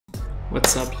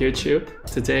What's up YouTube?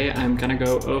 Today I'm gonna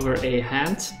go over a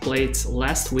hand played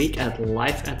last week at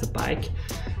Live at the Bike,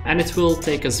 and it will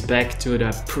take us back to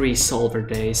the pre-solver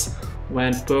days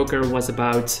when poker was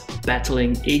about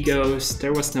battling egos.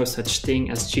 There was no such thing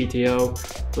as GTO,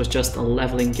 it was just a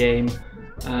leveling game,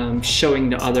 showing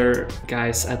the other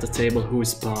guys at the table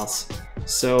who's boss.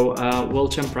 So we'll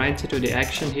jump right into the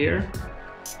action here.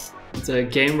 The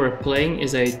game we're playing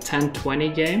is a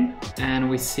 10-20 game, and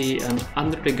we see an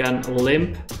under the gun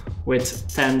limp with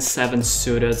 10-7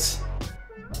 suited,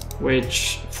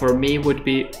 which for me would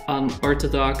be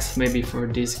unorthodox. Maybe for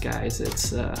these guys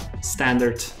it's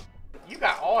standard. You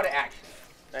got all the action.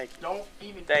 Thank you. Don't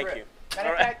even Thank trip. you.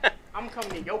 Matter of fact, I'm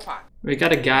coming in your pocket. We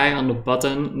got a guy on the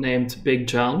button named Big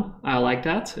John. I like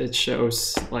that. It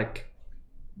shows like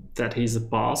that he's a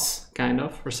boss, kind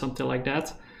of, or something like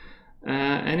that.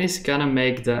 And he's gonna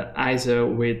make the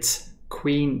ISO with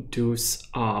Queen Deuce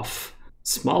off.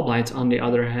 Small blind, on the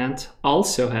other hand,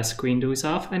 also has Queen Deuce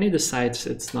off, and he decides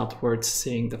it's not worth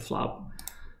seeing the flop.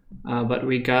 But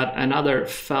we got another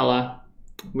fella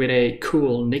with a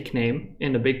cool nickname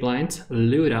in the big blind,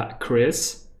 Luda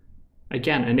Chris.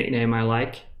 Again, a nickname I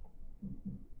like.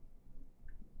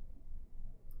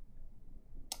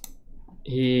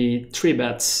 He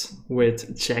 3-bets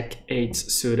with Jack 8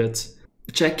 suited.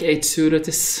 Jack 8 suited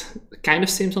is kind of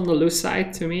seems on the loose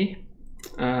side to me.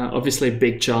 Obviously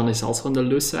Big John is also on the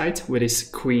loose side with his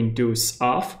Queen Deuce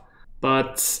off,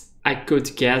 but I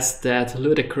could guess that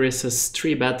Ludacris's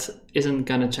 3-bet isn't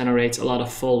gonna generate a lot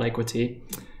of fold equity.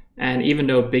 And even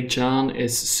though Big John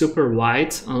is super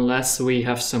wide, unless we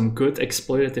have some good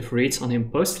exploitative reads on him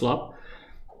post-flop,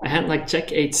 a hand like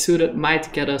Jack 8 suited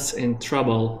might get us in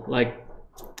trouble. Like,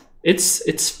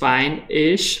 it's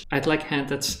fine-ish. I'd like a hand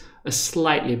that's a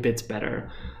slightly bit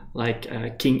better, like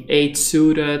King 8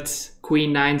 suited,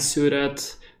 Queen 9 suited.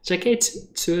 Jack 8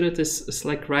 suited is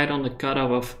like right on the cutoff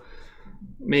of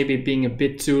maybe being a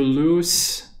bit too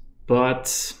loose,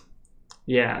 but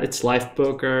yeah, it's live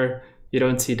poker. You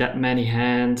don't see that many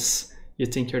hands. You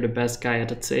think you're the best guy at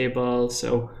the table,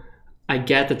 so I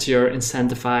get that you're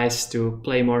incentivized to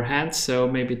play more hands, so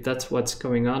maybe that's what's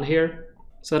going on here.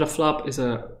 So the flop is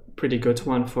a pretty good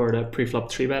one for the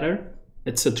pre-flop 3-better.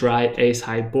 It's a dry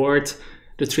ace-high board.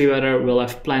 The 3-better will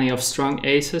have plenty of strong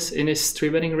aces in his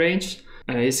 3-betting range.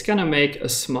 He's gonna make a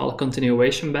small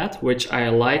continuation bet, which I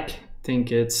like.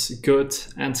 Think it's good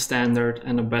and standard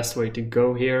and the best way to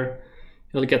go here.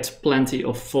 He'll get plenty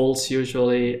of folds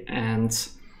usually, and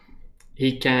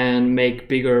he can make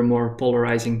bigger, more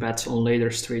polarizing bets on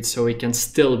later streets, so he can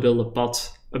still build a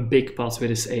pot, a big pot with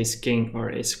his ace-king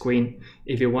or ace-queen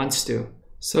if he wants to.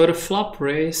 So the flop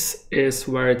raise is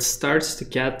where it starts to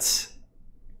get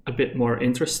a bit more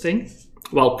interesting.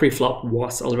 Well, pre-flop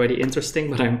was already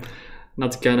interesting, but I'm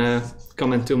not gonna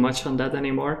comment too much on that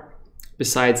anymore.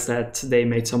 Besides that, they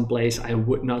made some plays I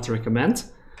would not recommend.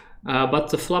 But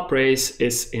the flop raise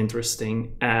is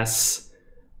interesting, as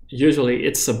usually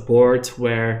it's a board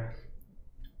where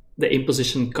the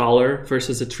in-position caller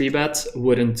versus a 3-bet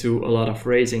wouldn't do a lot of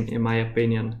raising, in my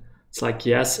opinion. It's like,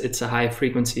 yes, it's a high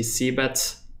frequency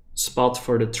c-bet spot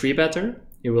for the 3-better.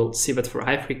 He will c-bet for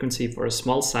high frequency for a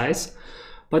small size,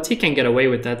 but he can get away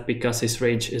with that because his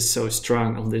range is so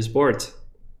strong on this board.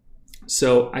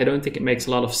 So I don't think it makes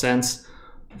a lot of sense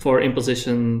for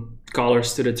in-position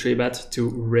callers to the 3-bet to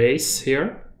raise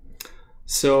here.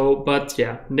 So, but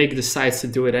yeah, Nick decides to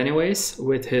do it anyways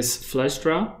with his flush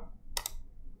draw.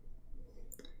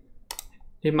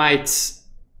 He might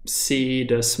see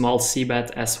the small c-bet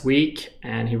as weak,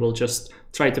 and he will just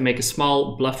try to make a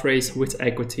small bluff raise with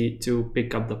equity to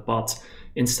pick up the pot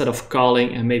instead of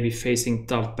calling and maybe facing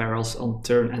tough barrels on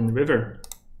turn and river.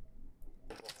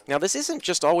 Now this isn't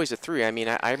just always a 3. I mean,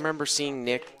 I remember seeing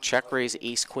Nick check raise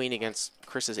ace-queen against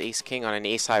Chris's ace-king on an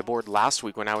ace-high board last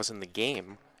week when I was in the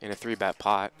game in a 3-bet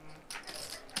pot.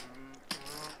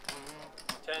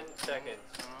 10 seconds.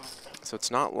 So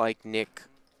it's not like Nick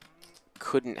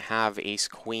couldn't have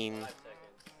ace-queen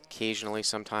occasionally,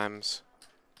 sometimes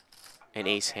an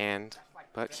ace hand,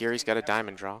 but here he's got a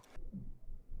diamond draw.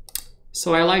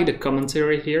 So I like the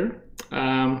commentary here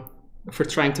for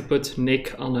trying to put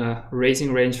Nick on a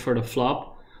raising range for the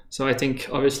flop. So I think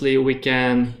obviously he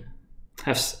can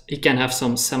have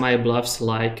some semi bluffs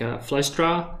like flush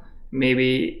draw.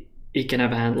 Maybe he can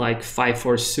have a hand like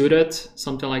 5-4 suited,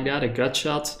 something like that, a gut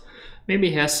shot.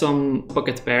 Maybe he has some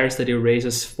pocket pairs that he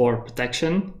raises for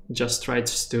protection, just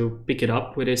tries to pick it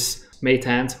up with his mate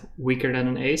hand weaker than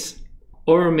an ace.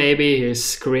 Or maybe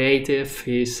he's creative,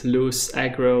 he's loose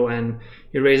aggro, and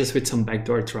he raises with some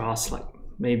backdoor draws, like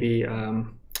maybe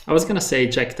I was gonna say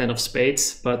Jack 10 of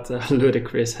spades, but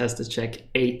Ludicrous has the Jack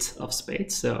 8 of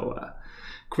spades, so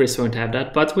Chris won't have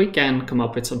that. But we can come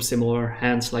up with some similar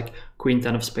hands like Queen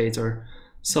 10 of spades or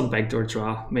some backdoor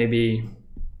draw, maybe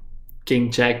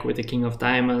King Jack with the King of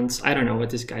diamonds. I don't know what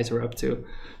these guys are up to.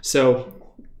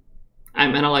 So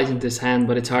I'm analyzing this hand,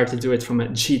 but it's hard to do it from a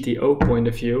GTO point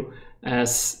of view,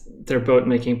 as they're both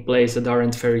making plays that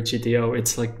aren't very GTO.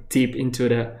 It's like deep into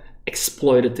the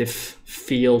exploitative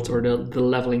field or the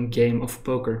leveling game of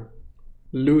poker.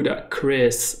 Luda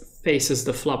Chris faces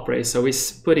the flop raise, so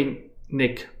he's putting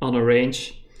Nick on a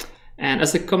range. And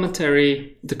as the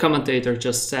commentator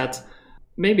just said,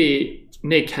 maybe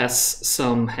Nick has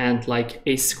some hand like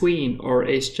ace queen or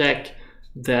ace jack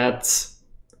that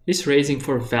he's raising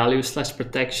for value slash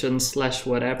protection slash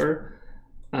whatever.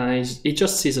 He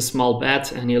just sees a small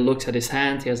bet and he looks at his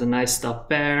hand. He has a nice top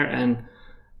pair and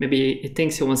maybe he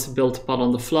thinks he wants to build a pot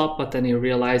on the flop, but then he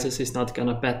realizes he's not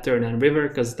gonna bet turn and river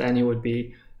because then he would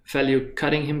be value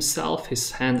cutting himself.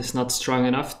 His hand is not strong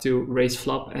enough to raise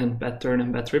flop and bet turn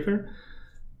and bet river.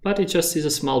 But he just sees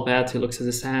a small bet, he looks at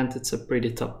his hand, it's a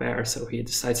pretty top pair, so he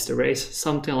decides to raise,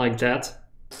 something like that.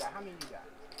 How many you got?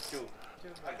 2.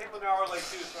 I came with an hour like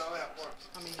 2, so I only have 4.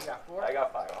 How many you got? 4? I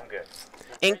got 5. I'm good.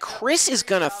 And Chris is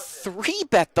gonna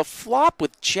 3-bet the flop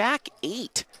with Jack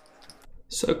 8.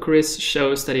 So Chris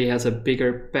shows that he has a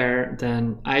bigger pair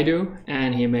than I do,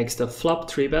 and he makes the flop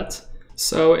 3-bet.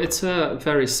 So it's a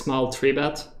very small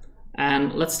 3-bet,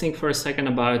 and let's think for a second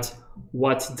about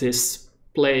what this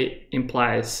play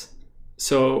implies.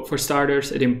 So for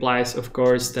starters, it implies, of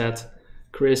course, that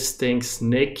Chris thinks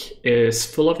Nick is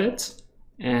full of it,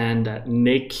 and that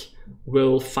Nick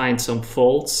will find some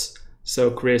folds.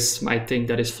 So Chris might think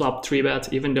that his flop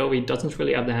 3-bet, even though he doesn't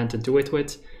really have the hand to do it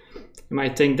with. He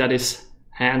might think that his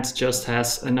hand just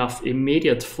has enough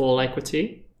immediate fold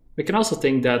equity. We can also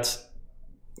think that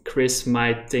Chris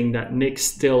might think that Nick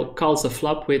still calls the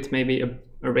flop with maybe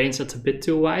a range that's a bit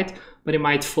too wide, but he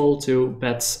might fold to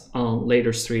bets on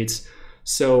later streets.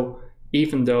 So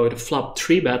even though the flop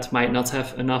 3-bet might not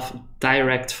have enough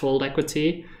direct fold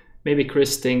equity, maybe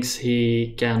Chris thinks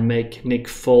he can make Nick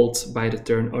fold by the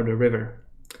turn or the river.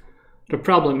 The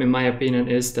problem, in my opinion,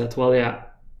 is that, well, yeah,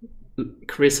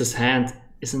 Chris's hand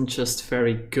isn't just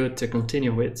very good to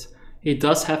continue with. He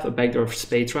does have a backdoor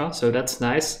spade draw, so that's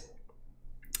nice.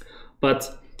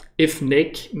 But if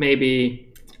Nick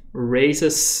maybe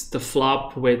raises the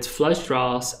flop with flush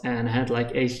draws and a hand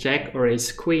like ace jack or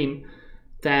ace queen,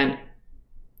 then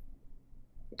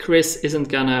Chris isn't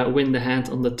gonna win the hand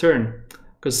on the turn,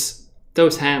 because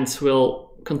those hands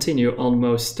will continue on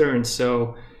most turns.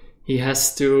 So he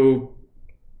has to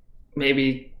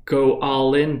maybe go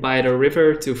all in by the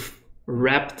river to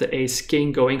wrap the ace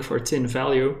king going for thin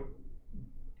value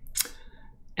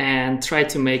and try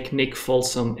to make Nick fold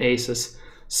some aces.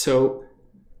 So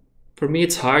for me,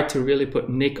 it's hard to really put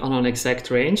Nick on an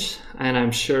exact range, and I'm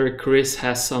sure Chris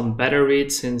has some better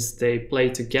reads since they play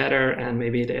together and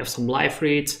maybe they have some live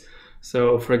reads.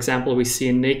 So for example, we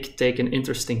see Nick take an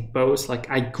interesting pose, like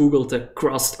I googled the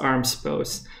crossed arms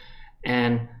pose,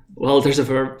 and well, there's a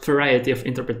variety of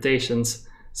interpretations.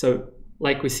 So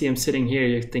like we see him sitting here,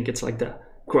 you think it's like the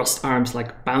crossed arms,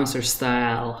 like bouncer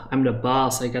style, I'm the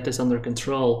boss, I got this under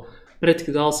control. But it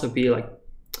could also be like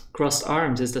crossed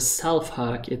arms is the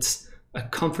self-hug, it's a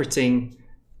comforting,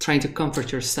 trying to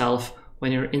comfort yourself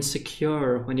when you're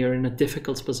insecure, when you're in a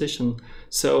difficult position.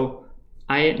 So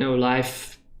I ain't no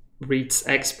live reads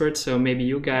expert, so maybe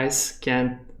you guys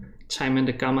can chime in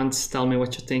the comments, tell me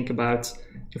what you think about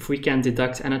if we can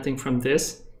deduct anything from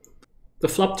this. The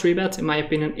flop 3-bet, in my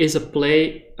opinion, is a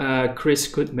play Chris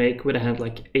could make with a hand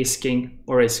like ace king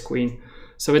or ace queen.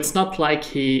 So it's not like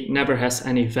he never has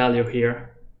any value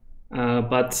here.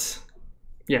 But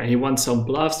yeah, he won some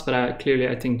bluffs, but clearly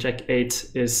I think Jack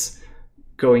 8 is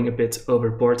going a bit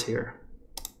overboard here.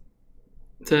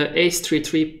 The ace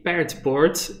 3-3 paired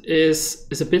board is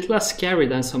a bit less scary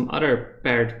than some other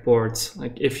paired boards.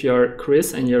 Like if you're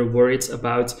Chris and you're worried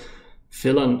about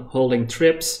villain holding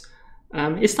trips,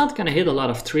 it's not going to hit a lot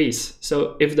of threes.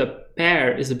 So if the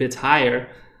pair is a bit higher,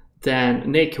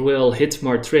 then Nick will hit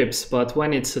more trips. But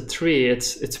when it's a 3,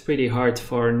 it's pretty hard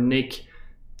for Nick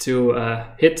to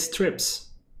hit trips.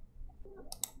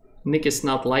 Nick is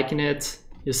not liking it.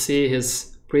 You see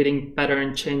his breathing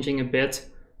pattern changing a bit.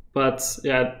 But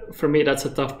yeah, for me, that's a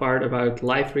tough part about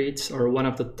live reads, or one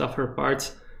of the tougher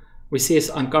parts. We see he's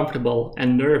uncomfortable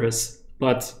and nervous,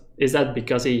 but is that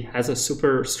because he has a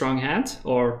super strong hand?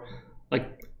 Or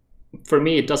like, for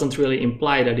me, it doesn't really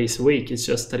imply that he's weak. It's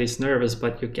just that he's nervous,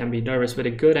 but you can be nervous with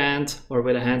a good hand, or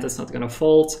with a hand that's not gonna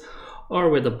fold, or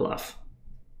with a bluff.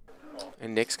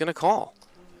 And Nick's gonna call.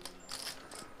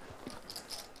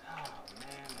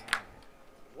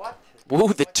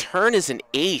 Whoa, the turn is an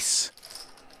ace.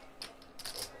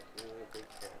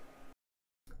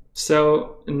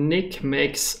 So Nick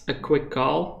makes a quick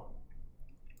call,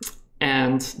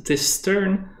 and this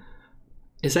turn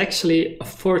is actually a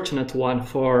fortunate one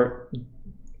for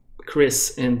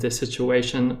Chris in this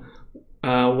situation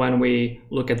when we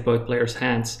look at both players'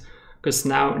 hands, because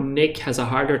now Nick has a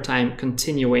harder time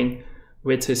continuing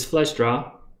with his flush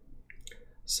draw.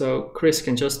 So Chris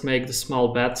can just make the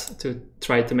small bet to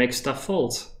try to make stuff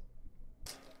fold.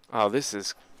 Oh, this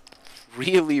is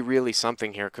really, really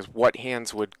something here, because what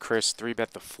hands would Chris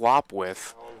 3-bet the flop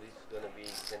with?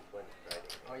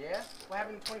 Oh yeah? What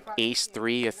happened to 25? Ace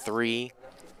 3, a 3,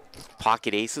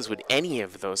 pocket aces. Would any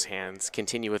of those hands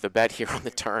continue with a bet here on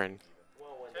the turn?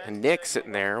 And Nick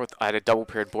sitting there with at a double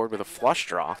paired board with a flush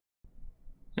draw.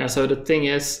 Yeah, so the thing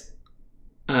is,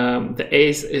 the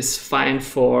ace is fine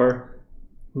for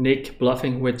Nick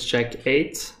bluffing with Jack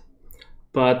 8,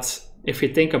 but if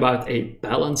you think about a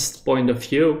balanced point of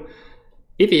view,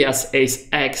 if he has ace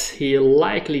X, he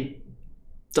likely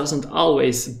doesn't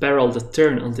always barrel the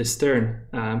turn on this turn,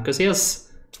 because he has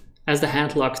the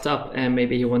hand locked up and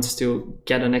maybe he wants to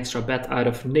get an extra bet out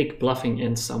of Nick bluffing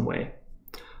in some way.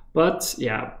 But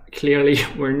yeah, clearly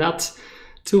we're not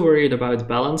too worried about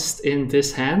balanced in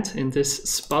this hand, in this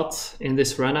spot, in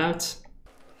this run out.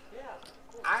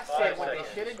 I said what they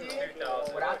should have did,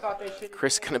 what I thought they should have.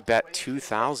 Chris gonna bet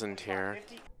 2,000 here.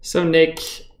 So Nick,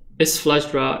 his flush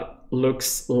draw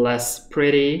looks less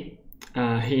pretty.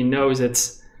 He knows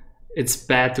it's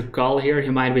bad to call here. He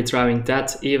might be drawing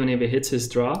that even if he hits his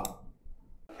draw.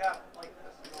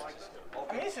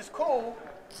 I mean, this is cool,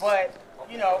 but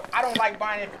you know, I don't like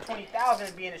buying it for 20,000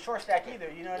 and being a short stack either.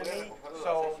 You know what I mean?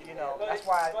 So you know, that's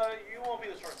why. You won't be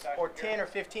the short stack. Or 10 or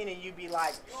 15 and you be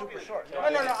like super short. No.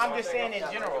 I'm just saying in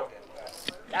general.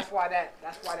 That's why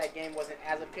that game wasn't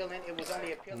as appealing. It was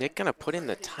only appealing. Nick gonna put in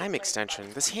the time extension.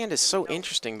 This hand is so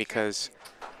interesting because,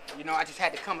 you know, I just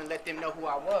had to come and let them know who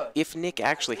I was. if Nick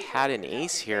actually had an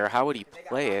ace here, how would he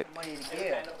play it? Money to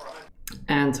give.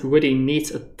 And would he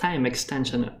need a time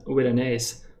extension with an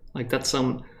ace? Like, that's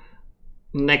some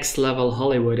next level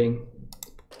Hollywooding.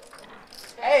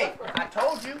 Hey, I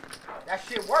told you that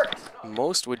shit works.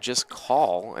 Most would just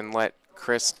call and let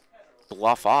Chris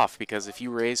bluff off, because if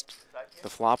you raised the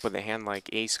flop with a hand like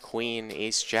ace queen,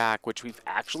 ace jack, which we've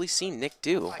actually seen Nick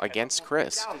do against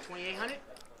Chris, 2,800.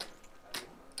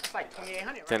 It's like 2,800.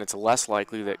 Right? then it's less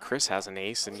likely that Chris has an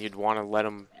ace and you'd want to let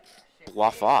him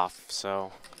bluff off.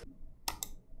 So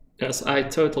Yes, I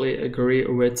totally agree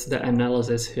with the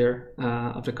analysis here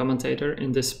of the commentator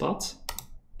in this spot.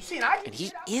 See, and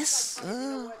he is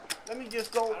let me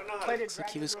just go play the looks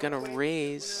like he was gonna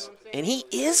raise, and he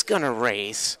is gonna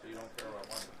raise.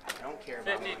 I don't care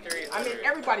about money. I mean,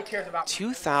 everybody cares about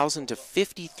 2,000 to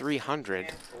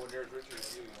 5,300.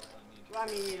 I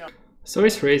mean, you know. So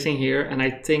he's raising here, and I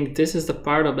think this is the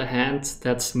part of the hand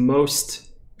that's most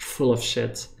full of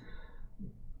shit.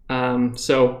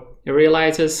 So he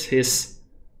realizes his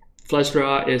flush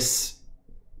draw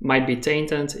might be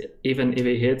tainted. Even if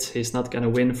he hits, he's not gonna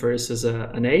win versus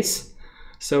an ace.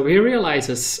 So he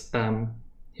realizes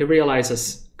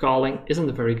calling isn't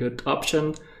a very good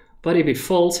option. But if he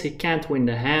folds, he can't win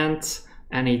the hand,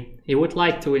 and he would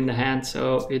like to win the hand,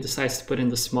 so he decides to put in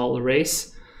the small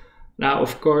raise. Now,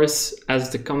 of course, as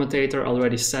the commentator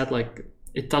already said, like,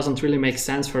 it doesn't really make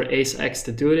sense for ace X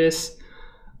to do this.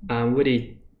 Would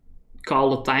he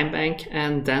call the time bank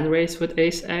and then raise with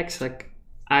ace X? Like,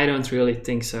 I don't really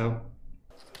think so.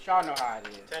 Y'all know how it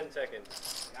is. 10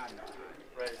 seconds. Y'all know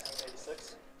how it is. Raise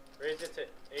 86. Raise it to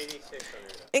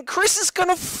 8,600. And Chris is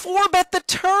gonna 4-bet the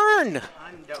turn.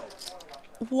 Hundo.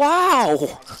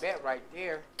 Wow. Bet right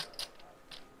there.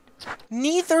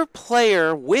 Neither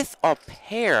player with a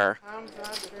pair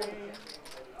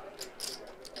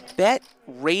bet,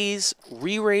 raise,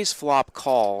 re-raise, flop,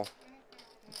 call,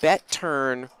 bet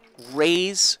turn,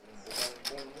 raise,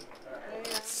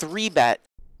 3-bet.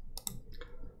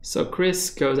 So Chris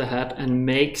goes ahead and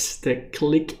makes the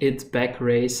click it back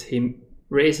raise. He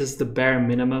raises the bare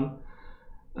minimum.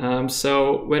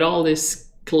 So with all these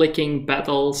clicking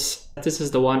battles, this is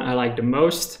the one I like the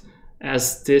most,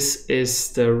 as this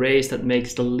is the raise that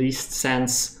makes the least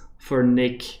sense for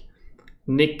Nick.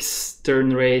 Nick's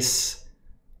turn raise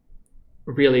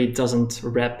really doesn't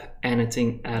rep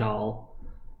anything at all.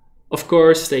 Of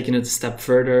course, taking it a step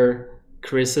further,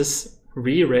 Chris's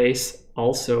re-raise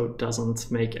also doesn't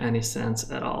make any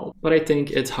sense at all. But I think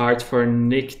it's hard for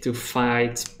Nick to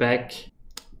fight back.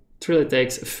 It really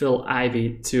takes Phil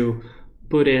Ivey to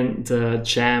put in the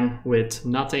jam with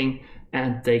nothing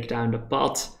and take down the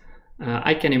pot.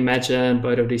 I can imagine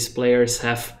both of these players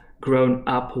have grown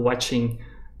up watching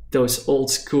those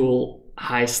old school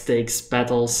high stakes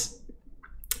battles,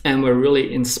 and were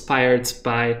really inspired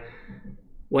by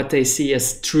what they see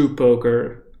as true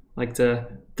poker, like the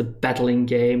battling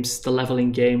games, the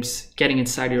leveling games, getting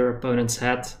inside your opponent's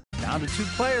head. Down to 2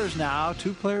 players now.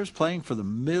 2 players playing for the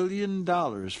 $1 million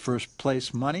first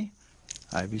place money.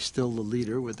 Ivy's still the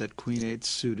leader with that Queen-8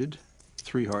 suited.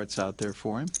 3 hearts out there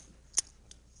for him.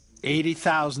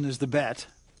 80,000 is the bet.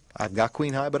 I've got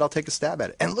Queen High, but I'll take a stab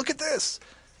at it. And look at this!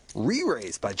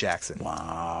 Re-raise by Jackson.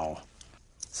 Wow.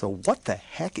 So what the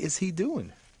heck is he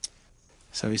doing?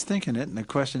 So he's thinking it, and the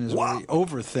question is, Wow. will he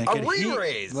overthink it? A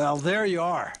re-raise! Well, there you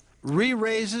are.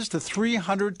 Re-raises to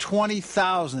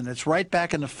 320,000. It's right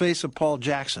back in the face of Paul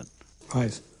Jackson.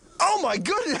 Nice. Oh my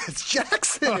goodness!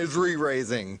 Jackson is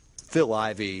re-raising. Phil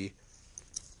Ivey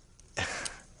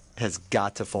has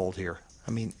got to fold here.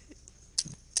 I mean,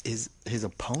 is his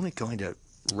opponent going to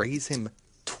raise him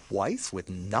twice with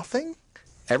nothing?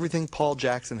 Everything Paul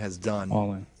Jackson has done.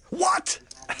 All in. What?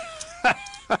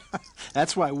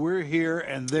 That's why we're here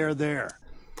and they're there.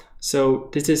 So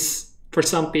this is, for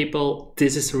some people,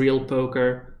 this is real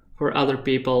poker. For other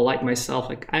people, like myself,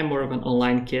 like I'm more of an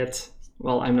online kid.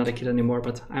 Well, I'm not a kid anymore,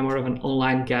 but I'm more of an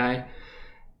online guy.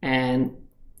 And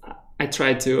I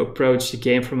try to approach the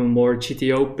game from a more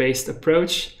GTO-based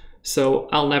approach. So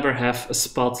I'll never have a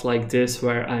spot like this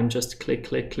where I'm just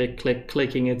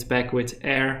clicking it back with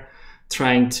air,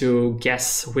 trying to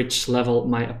guess which level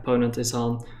my opponent is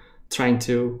on, trying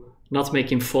to not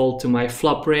make him fold to my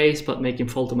flop raise, but make him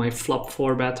fold to my flop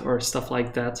 4-bet or stuff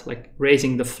like that. Like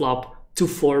raising the flop to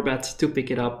 4-bet to pick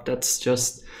it up. That's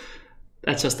just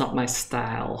not my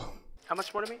style. How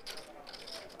much more to me?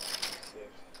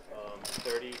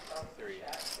 33.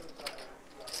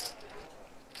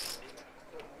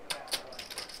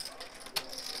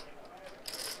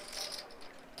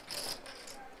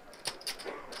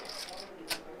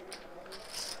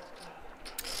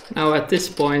 Now at this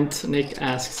point, Nick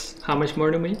asks, how much more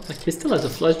to me? Like, he still has a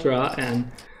flush draw and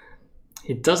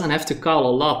he doesn't have to call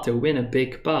a lot to win a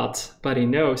big pot, but he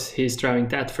knows he's drawing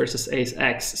that versus ace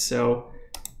X, so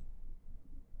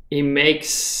he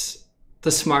makes the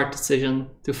smart decision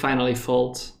to finally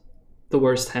fold the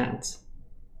worst hand.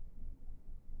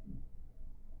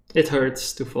 It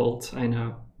hurts to fold, I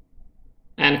know.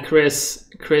 And Chris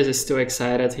is too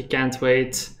excited, he can't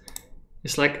wait.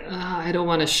 He's like, I don't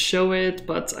want to show it,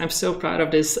 but I'm so proud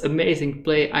of this amazing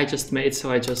play I just made,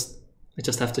 so I just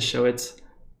have to show it.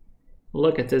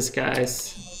 Look at this,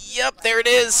 guys. Yep, there it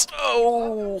is.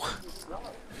 Oh.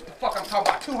 The fuck I'm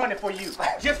talking about 200 for you,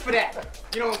 just for that.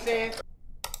 You know what I'm saying?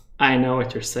 I know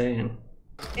what you're saying.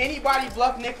 Anybody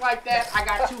bluff Nick like that, I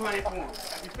got 200 for him.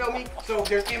 You feel me? So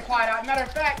there's implied out. Matter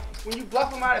of fact, when you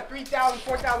bluff him out of 3,000,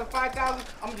 4,000, 5,000,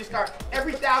 I'm gonna just start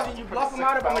every 1,000 you bluff him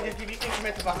out of, I'm gonna just give you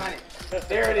increments of 100.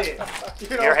 There it is.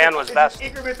 You know, Your hand was best.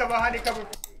 Increments of 100 coming.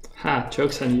 Ha,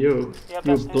 joke's on you.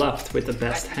 You bluffed with the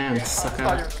best hand,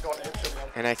 sucker.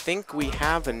 And I think we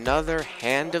have another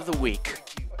hand of the week.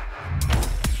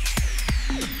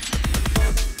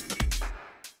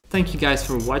 Thank you guys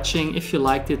for watching. If you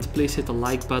liked it, please hit the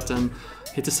like button,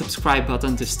 hit the subscribe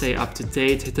button to stay up to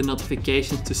date, hit the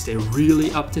notifications to stay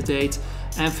really up to date,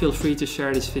 and feel free to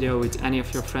share this video with any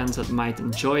of your friends that might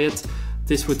enjoy it.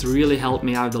 This would really help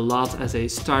me out a lot as a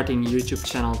starting YouTube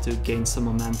channel to gain some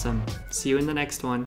momentum. See you in the next one.